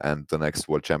 and the next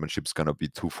World Championship is going to be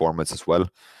 2 formats as well.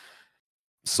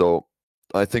 So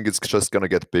I think it's just going to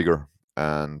get bigger,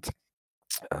 and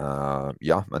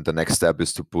and the next step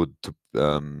is to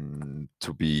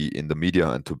be in the media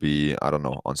and to be, I don't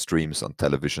know, on streams, on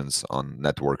televisions, on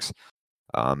networks,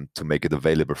 to make it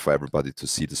available for everybody to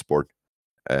see the sport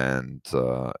and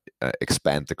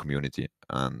expand the community.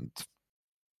 And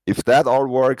if that all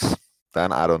works,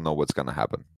 then I don't know what's gonna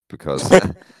happen, because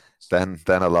then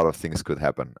a lot of things could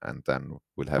happen, and then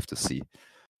we'll have to see.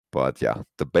 But yeah,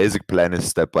 the basic plan is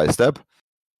step by step,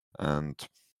 and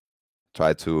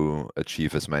try to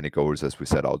achieve as many goals as we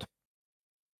set out.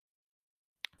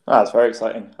 That's very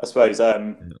exciting, I suppose.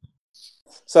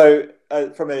 So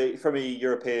from a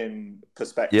European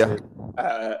perspective,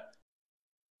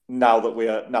 now that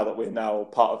we're now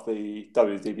part of the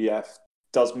WDBF,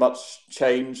 does much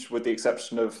change with the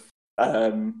exception of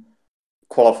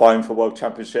qualifying for World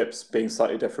Championships being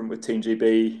slightly different with Team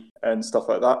GB and stuff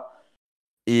like that?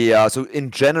 Yeah, so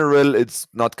in general, it's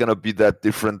not going to be that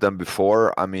different than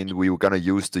before. I mean, we were going to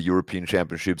use the European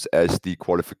Championships as the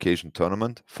qualification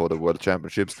tournament for the World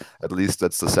Championships. At least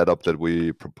that's the setup that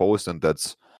we proposed, and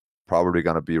that's probably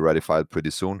going to be ratified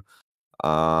pretty soon,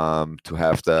 to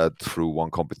have that through one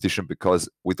competition, because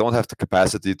we don't have the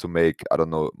capacity to make, I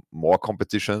don't know, more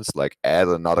competitions, like add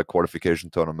another qualification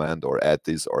tournament or add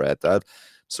this or add that.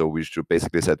 So we should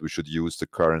basically said we should use the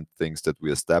current things that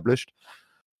we established.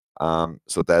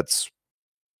 So that's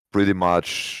pretty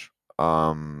much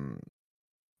done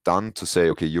to say,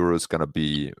 okay, Euro is gonna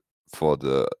be for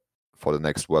the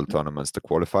next World tournaments the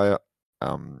qualifier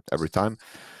every time.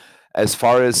 As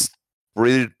far as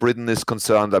Britain is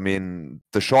concerned, I mean,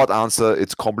 the short answer,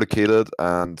 it's complicated,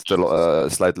 and the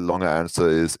slightly longer answer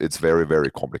is it's very,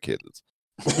 very complicated.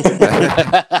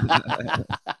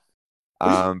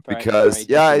 Because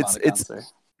yeah, it's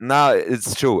no,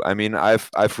 it's true. I mean, I've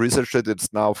researched it.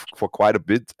 It's now for quite a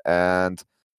bit, and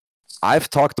I've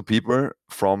talked to people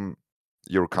from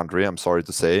your country, I'm sorry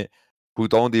to say, who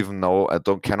don't even know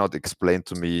and cannot explain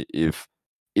to me if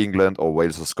England or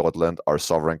Wales or Scotland are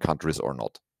sovereign countries or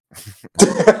not.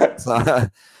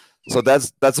 So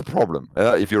that's a problem.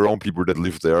 If your own people that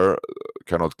live there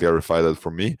cannot clarify that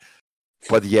for me.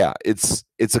 But yeah, it's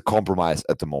a compromise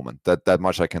at the moment. That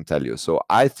much I can tell you. So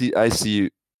I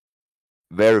see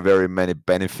very, very many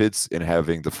benefits in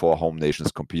having the 4 home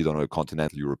nations compete on a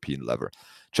continental European level,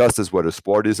 just as where the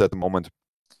sport is at the moment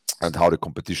and how the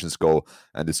competitions go.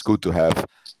 And it's good to have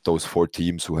those 4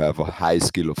 teams who have a high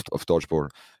skill of dodgeball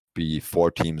be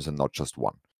 4 teams and not just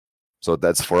 1. So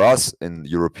that's for us in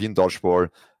European dodgeball.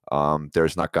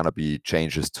 There's not going to be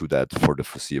changes to that for the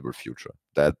foreseeable future.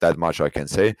 That much I can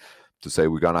say. To say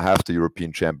we're going to have the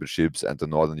European Championships and the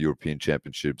Northern European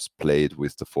Championships played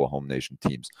with the 4 home nation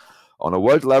teams. On a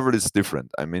world level, it's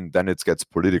different. I mean, then it gets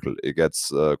political. It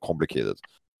gets complicated.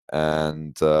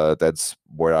 And that's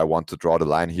where I want to draw the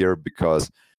line here,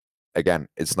 because, again,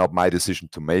 it's not my decision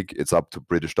to make. It's up to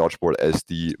British Dodgeball as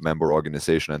the member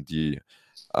organization and the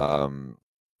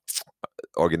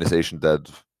organization that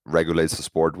regulates the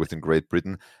sport within Great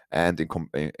Britain, and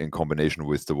in combination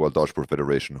with the World Dodgeball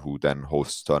Federation, who then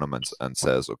hosts tournaments and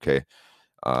says, okay,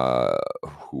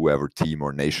 whoever team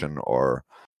or nation or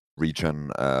region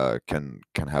can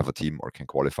have a team or can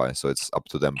qualify. So it's up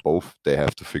to them both. They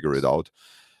have to figure it out.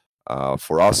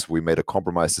 For us, we made a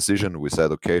compromise decision. We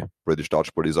said, okay, British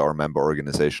Dodgeball is our member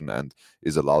organization and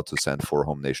is allowed to send 4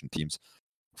 home nation teams.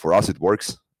 For us, it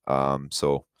works.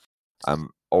 So I'm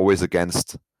always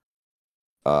against,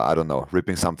 I don't know,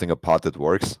 ripping something apart that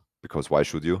works, because why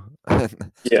should you?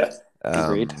 Yeah,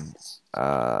 agreed.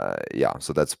 Yeah,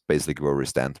 so that's basically where we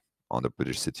stand on the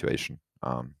British situation.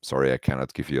 Sorry, I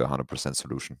cannot give you 100%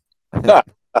 solution. No,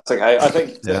 that's okay. I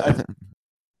think Yeah.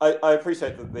 I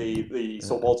appreciate that the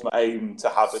sort of ultimate aim to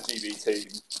have a GB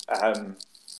team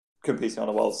competing on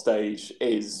a world stage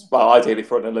is, well, ideally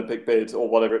for an Olympic bid or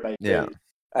whatever it may Yeah. be.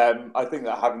 I think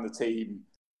that having the team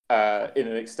in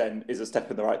an extent is a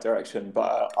step in the right direction,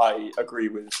 but I agree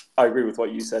with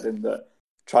what you said in that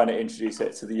trying to introduce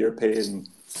it to the European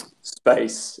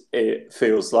space, it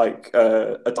feels like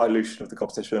a dilution of the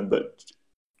competition, but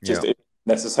just isn't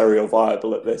necessary or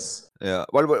viable at this. Yeah.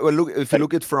 Well, look, if you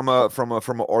look at from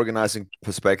an organizing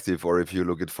perspective, or if you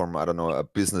look at from, I don't know, a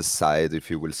business side, if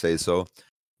you will say so,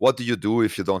 what do you do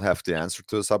if you don't have the answer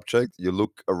to a subject? You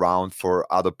look around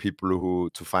for other people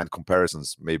to find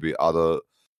comparisons. Maybe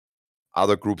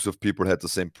other groups of people had the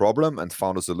same problem and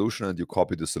found a solution, and you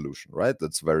copy the solution, right?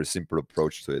 That's a very simple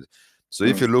approach to it. So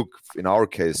if you look, in our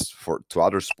case, to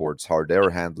other sports, how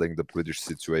they're handling the British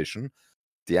situation,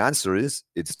 the answer is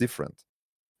it's different.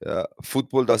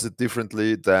 Football does it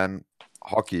differently than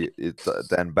hockey,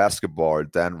 than basketball,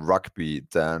 than rugby,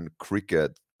 than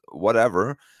cricket,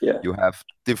 whatever. Yeah. You have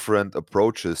different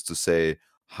approaches to say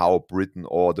how Britain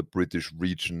or the British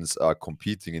regions are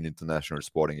competing in international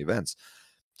sporting events.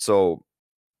 So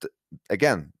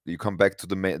again, you come back to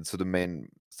the main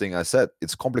thing I said.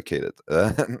 It's complicated.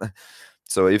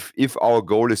 So if our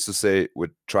goal is to say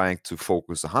we're trying to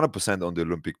focus 100% on the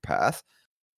Olympic path,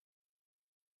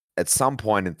 at some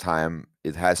point in time,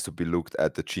 it has to be looked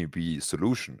at the GB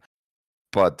solution.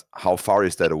 But how far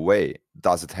is that away?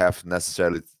 Does it have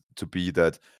necessarily to be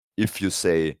that if you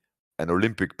say an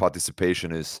Olympic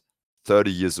participation is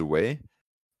 30 years away,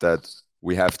 that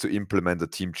we have to implement the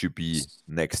Team GB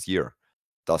next year?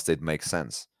 Does that make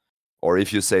sense? Or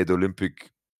if you say the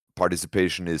Olympic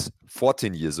participation is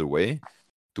 14 years away,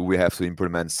 do we have to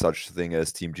implement such a thing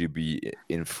as Team GB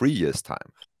in 3 years'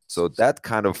 time? So that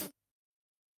kind of,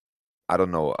 I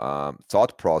don't know,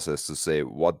 thought process to say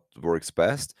what works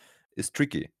best is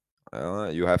tricky.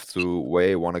 You have to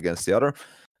weigh one against the other.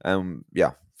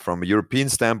 Yeah, from a European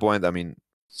standpoint, I mean,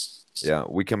 yeah,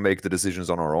 we can make the decisions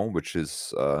on our own, which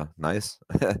is nice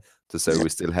to say we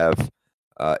still have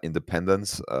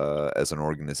independence as an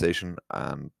organization,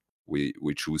 and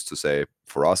we choose to say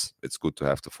for us it's good to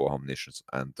have the 4 home nations,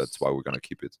 and that's why we're going to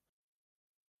keep it.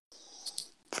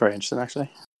 Very interesting,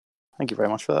 actually. Thank you very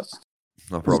much for that.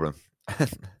 No problem.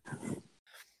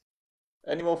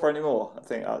 Any more? I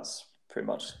think that's pretty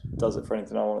much does it for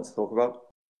anything I wanted to talk about.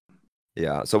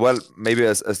 Yeah. So, well, maybe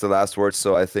as the last word.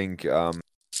 So I think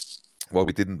what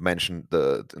we didn't mention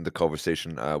in the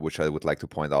conversation, which I would like to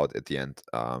point out at the end,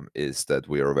 is that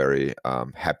we are very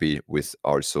happy with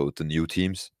also the new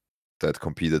teams that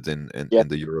competed in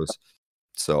the Euros.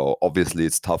 So obviously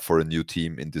it's tough for a new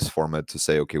team in this format to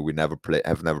say, okay, we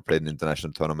have never played an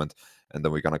international tournament, and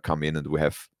then we're gonna come in and we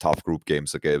have tough group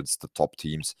games against the top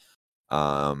teams.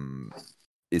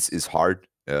 Is hard,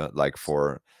 like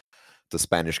for the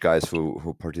Spanish guys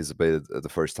who participated the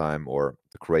first time, or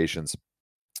the Croatians.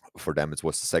 For them, it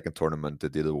was the second tournament. They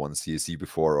did one CSE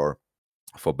before, or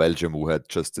for Belgium, who had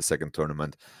just the second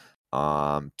tournament.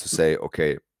 To say,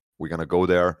 okay, we're gonna go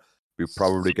there. We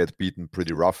probably get beaten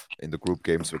pretty rough in the group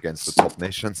games against the top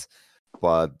nations,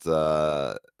 but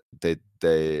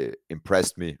they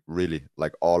impressed me really,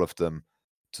 like all of them,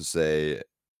 to say,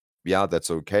 yeah, that's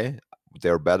okay.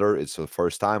 They're better. It's the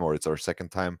first time or it's our second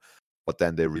time, but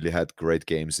then they really had great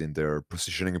games in their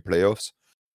positioning in playoffs,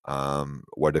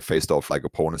 where they faced off like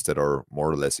opponents that are more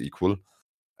or less equal,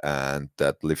 and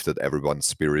that lifted everyone's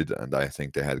spirit. And I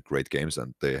think they had great games,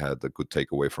 and they had a good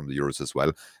takeaway from the Euros as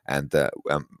well. And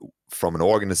from an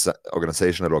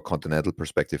organizational or continental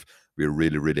perspective, we're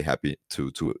really, really happy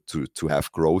to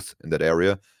have growth in that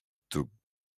area,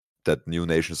 that new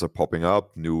nations are popping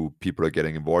up, new people are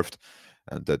getting involved,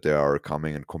 and that they are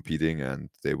coming and competing, and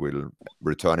they will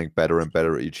returning better and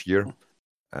better each year,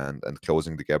 and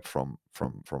closing the gap from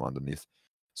underneath.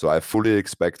 So I fully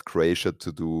expect Croatia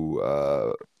to do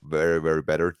very, very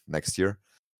better next year,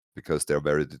 because they're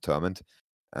very determined.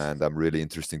 And I'm really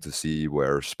interested to see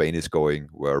where Spain is going,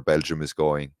 where Belgium is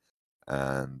going.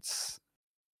 And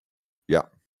yeah,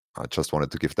 I just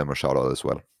wanted to give them a shout out as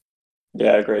well.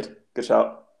 Yeah, agreed. Good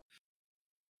shout.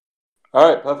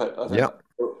 All right, perfect. I think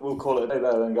we'll call it a day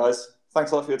there then, guys.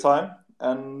 Thanks a lot for your time.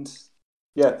 And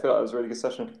yeah, I feel like it was a really good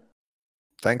session.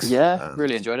 Thanks. Yeah,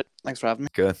 really enjoyed it. Thanks for having me.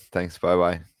 Good. Thanks.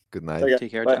 Bye-bye. Good night.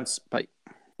 Take care, Bye. gents. Bye.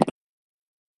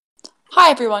 Hi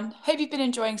everyone, hope you've been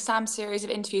enjoying Sam's series of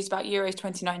interviews about Euros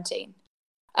 2019.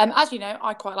 As you know,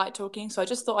 I quite like talking, so I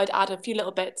just thought I'd add a few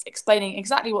little bits explaining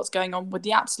exactly what's going on with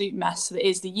the absolute mess that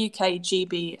is the UK,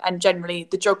 GB, and generally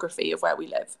the geography of where we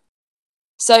live.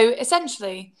 So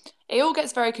essentially, it all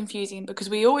gets very confusing because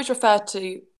we always refer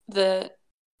to the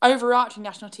overarching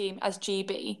national team as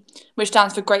GB, which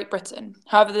stands for Great Britain.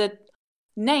 However, the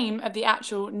name of the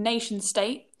actual nation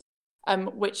state,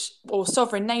 or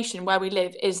sovereign nation where we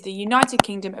live, is the United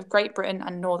Kingdom of Great Britain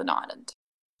and Northern Ireland.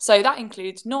 So that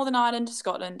includes Northern Ireland,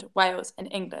 Scotland, Wales, and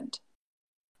England.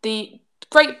 The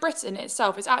Great Britain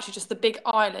itself is actually just the big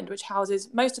island which houses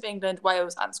most of England,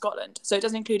 Wales, and Scotland. So it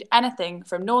doesn't include anything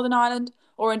from Northern Ireland,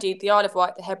 or indeed the Isle of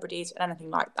Wight, the Hebrides, and anything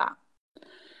like that.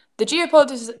 The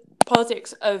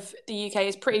geopolitics of the UK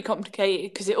is pretty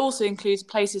complicated because it also includes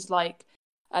places like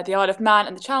the Isle of Man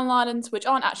and the Channel Islands, which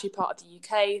aren't actually part of the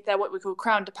UK. They're what we call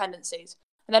crown dependencies.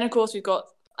 And then, of course, we've got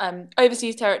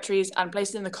overseas territories and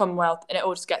places in the Commonwealth, and it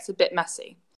all just gets a bit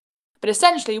messy. But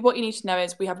essentially, what you need to know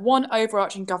is we have one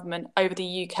overarching government over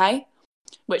the UK,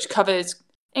 which covers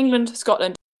England,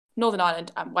 Scotland, Northern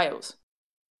Ireland, and Wales.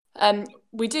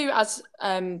 We do, as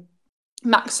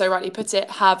Max so rightly put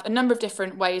it, have a number of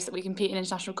different ways that we compete in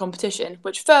international competition,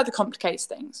 which further complicates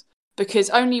things, because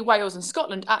only Wales and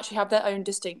Scotland actually have their own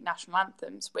distinct national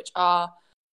anthems, which are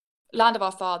Land of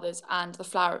Our Fathers and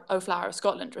the O Flower of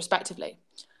Scotland, respectively.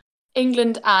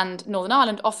 England and Northern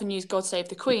Ireland often use God Save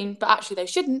the Queen, but actually they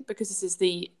shouldn't, because this is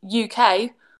the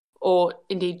UK, or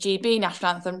indeed GB,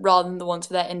 national anthem, rather than the ones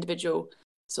for their individual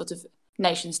sort of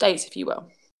nation states, if you will.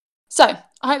 So,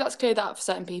 I hope that's cleared that up for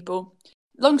certain people.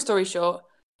 Long story short,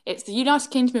 it's the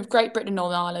United Kingdom of Great Britain and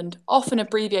Northern Ireland, often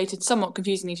abbreviated somewhat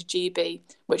confusingly to GB,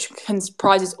 which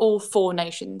comprises all 4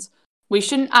 nations. We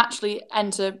shouldn't actually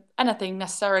enter anything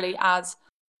necessarily as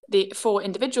the 4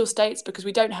 individual states, because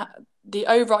we don't have the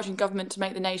overarching government to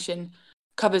make the nation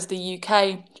covers the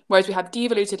UK, whereas we have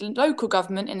devoluted local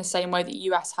government in the same way that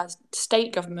the US has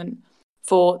state government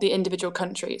for the individual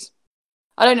countries.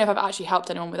 I don't know if I've actually helped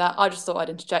anyone with that. I just thought I'd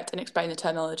interject and explain the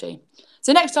terminology.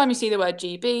 So next time you see the word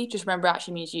GB, just remember it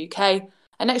actually means UK.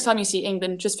 And next time you see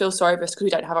England, just feel sorry for us because we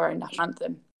don't have our own national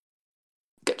anthem.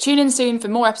 Tune in soon for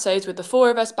more episodes with the four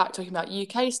of us back talking about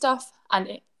UK stuff.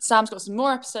 And Sam's got some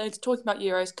more episodes talking about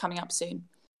Euros coming up soon.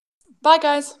 Bye,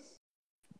 guys.